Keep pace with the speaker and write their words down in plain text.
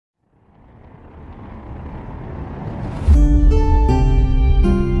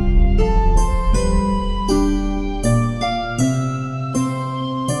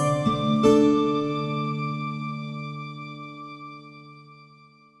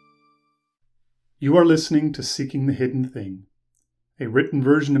You are listening to Seeking the Hidden Thing. A written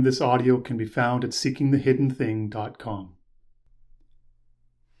version of this audio can be found at seekingthehiddenthing.com.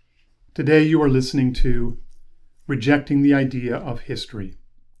 Today you are listening to Rejecting the Idea of History.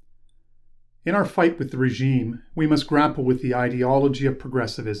 In our fight with the regime, we must grapple with the ideology of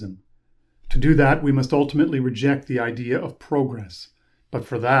progressivism. To do that, we must ultimately reject the idea of progress. But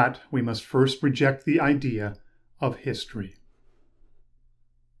for that, we must first reject the idea of history.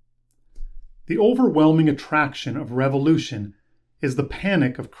 The overwhelming attraction of revolution is the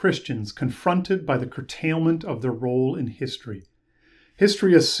panic of Christians confronted by the curtailment of their role in history.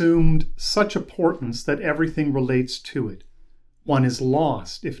 History assumed such importance that everything relates to it. One is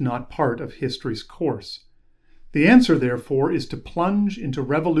lost if not part of history's course. The answer, therefore, is to plunge into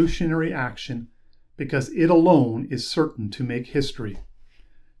revolutionary action because it alone is certain to make history.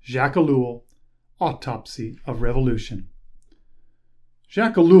 Jacques Ellul, Autopsy of Revolution.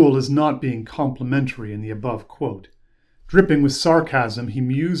 Jacques Ellul is not being complimentary in the above quote. Dripping with sarcasm, he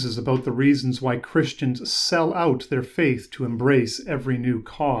muses about the reasons why Christians sell out their faith to embrace every new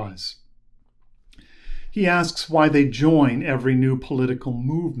cause. He asks why they join every new political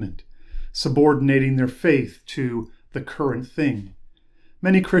movement, subordinating their faith to the current thing.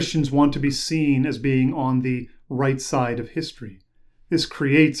 Many Christians want to be seen as being on the right side of history. This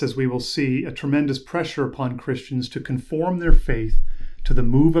creates, as we will see, a tremendous pressure upon Christians to conform their faith to the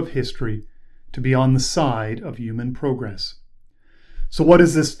move of history, to be on the side of human progress. So what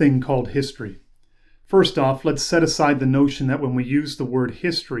is this thing called history? First off, let's set aside the notion that when we use the word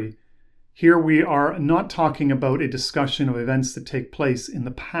history, here we are not talking about a discussion of events that take place in the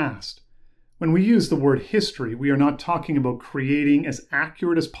past. When we use the word history, we are not talking about creating as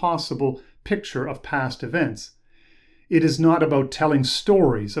accurate as possible picture of past events. It is not about telling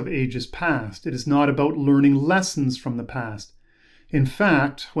stories of ages past. It is not about learning lessons from the past. In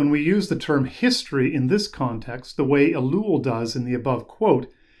fact, when we use the term history in this context, the way Ellul does in the above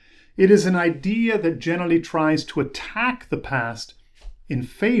quote, it is an idea that generally tries to attack the past in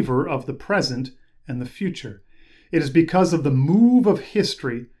favor of the present and the future. It is because of the move of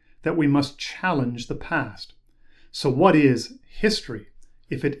history that we must challenge the past. So what is history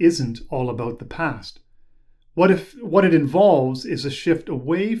if it isn't all about the past? What it involves is a shift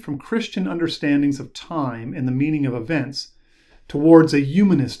away from Christian understandings of time and the meaning of events towards a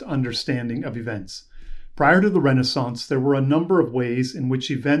humanist understanding of events. Prior to the Renaissance, there were a number of ways in which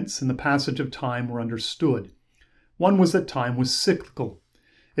events and the passage of time were understood. One was that time was cyclical.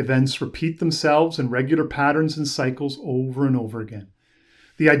 Events repeat themselves in regular patterns and cycles over and over again.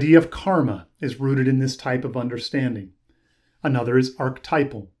 The idea of karma is rooted in this type of understanding. Another is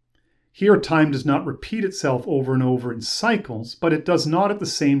archetypal. Here, time does not repeat itself over and over in cycles, but it does not at the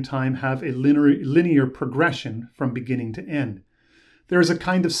same time have a linear progression from beginning to end. There is a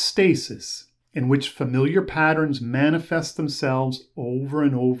kind of stasis in which familiar patterns manifest themselves over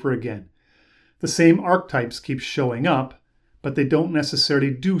and over again. The same archetypes keep showing up, but they don't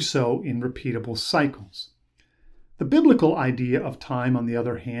necessarily do so in repeatable cycles. The biblical idea of time, on the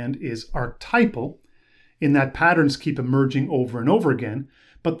other hand, is archetypal, in that patterns keep emerging over and over again,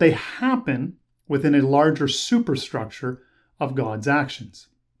 but they happen within a larger superstructure of God's actions.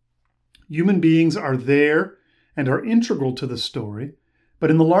 Human beings are there and are integral to the story, but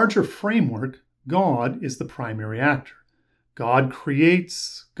in the larger framework, God is the primary actor. God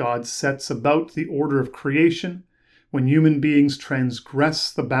creates, God sets about the order of creation. When human beings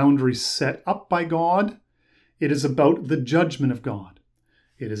transgress the boundaries set up by God, it is about the judgment of God.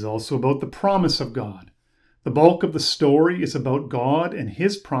 It is also about the promise of God. The bulk of the story is about God and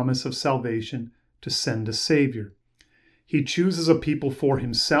his promise of salvation to send a Savior. He chooses a people for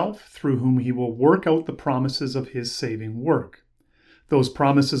himself through whom he will work out the promises of his saving work. Those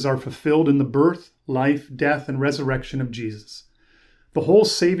promises are fulfilled in the birth, life, death, and resurrection of Jesus. The whole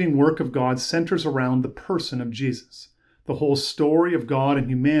saving work of God centers around the person of Jesus. The whole story of God and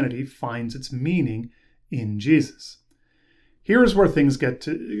humanity finds its meaning in Jesus. Here is where things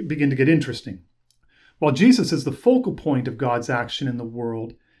begin to get interesting. While Jesus is the focal point of God's action in the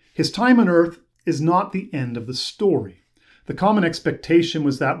world, his time on earth is not the end of the story. The common expectation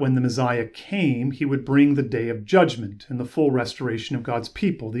was that when the Messiah came, he would bring the day of judgment and the full restoration of God's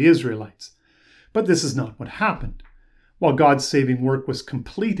people, the Israelites. But this is not what happened. While God's saving work was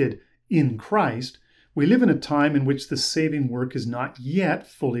completed in Christ, we live in a time in which the saving work is not yet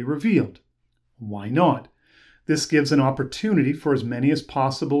fully revealed. Why not? This gives an opportunity for as many as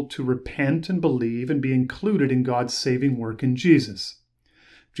possible to repent and believe and be included in God's saving work in Jesus.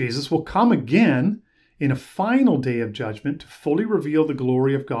 Jesus will come again in a final day of judgment to fully reveal the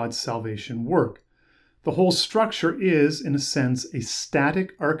glory of God's salvation work. The whole structure is, in a sense, a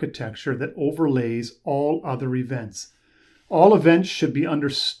static architecture that overlays all other events. All events should be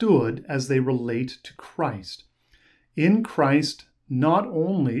understood as they relate to Christ. In Christ, not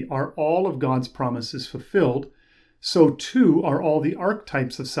only are all of God's promises fulfilled, so too are all the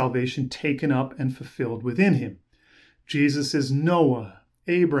archetypes of salvation taken up and fulfilled within him. Jesus is Noah,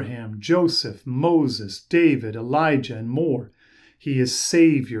 Abraham, Joseph, Moses, David, Elijah, and more. He is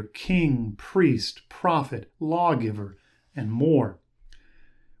Savior, King, Priest, Prophet, Lawgiver, and more.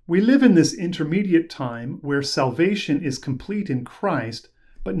 We live in this intermediate time where salvation is complete in Christ,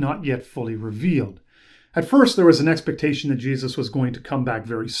 but not yet fully revealed. At first, there was an expectation that Jesus was going to come back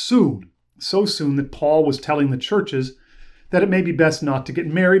very soon, so soon that Paul was telling the churches that it may be best not to get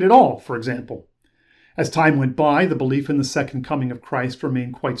married at all, for example. As time went by, the belief in the second coming of Christ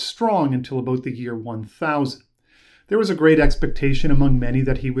remained quite strong until about the year 1000. There was a great expectation among many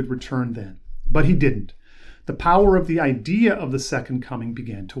that he would return then, but he didn't. The power of the idea of the second coming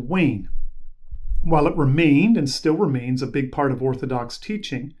began to wane. While it remained and still remains a big part of Orthodox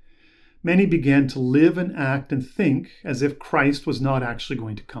teaching, many began to live and act and think as if Christ was not actually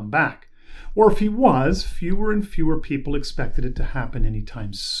going to come back. Or if he was, fewer and fewer people expected it to happen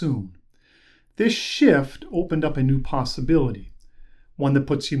anytime soon. This shift opened up a new possibility, one that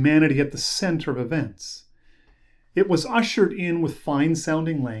puts humanity at the center of events. It was ushered in with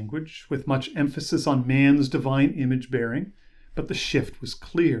fine-sounding language, with much emphasis on man's divine image-bearing, but the shift was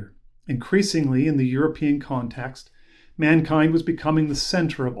clear. Increasingly, in the European context, mankind was becoming the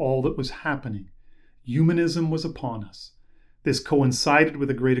center of all that was happening. Humanism was upon us. This coincided with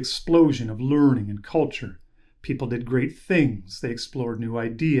a great explosion of learning and culture. People did great things. They explored new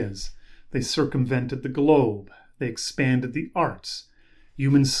ideas. They circumvented the globe. They expanded the arts.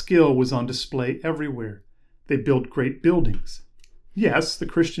 Human skill was on display everywhere. They built great buildings. Yes, the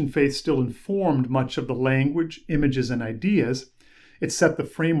Christian faith still informed much of the language, images, and ideas. It set the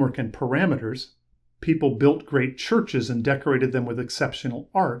framework and parameters. People built great churches and decorated them with exceptional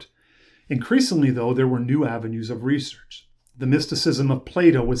art. Increasingly, though, there were new avenues of research. The mysticism of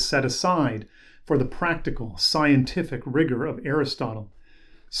Plato was set aside for the practical, scientific rigor of Aristotle.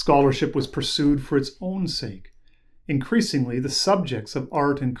 Scholarship was pursued for its own sake. Increasingly, the subjects of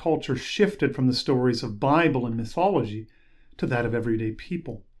art and culture shifted from the stories of Bible and mythology to that of everyday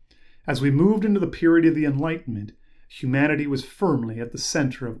people. As we moved into the period of the Enlightenment, humanity was firmly at the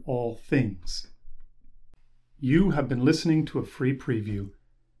center of all things. You have been listening to a free preview.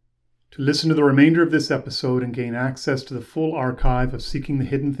 To listen to the remainder of this episode and gain access to the full archive of Seeking the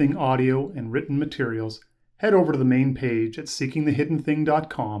Hidden Thing audio and written materials, head over to the main page at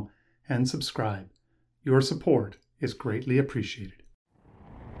seekingthehiddenthing.com and subscribe. Your support is greatly appreciated.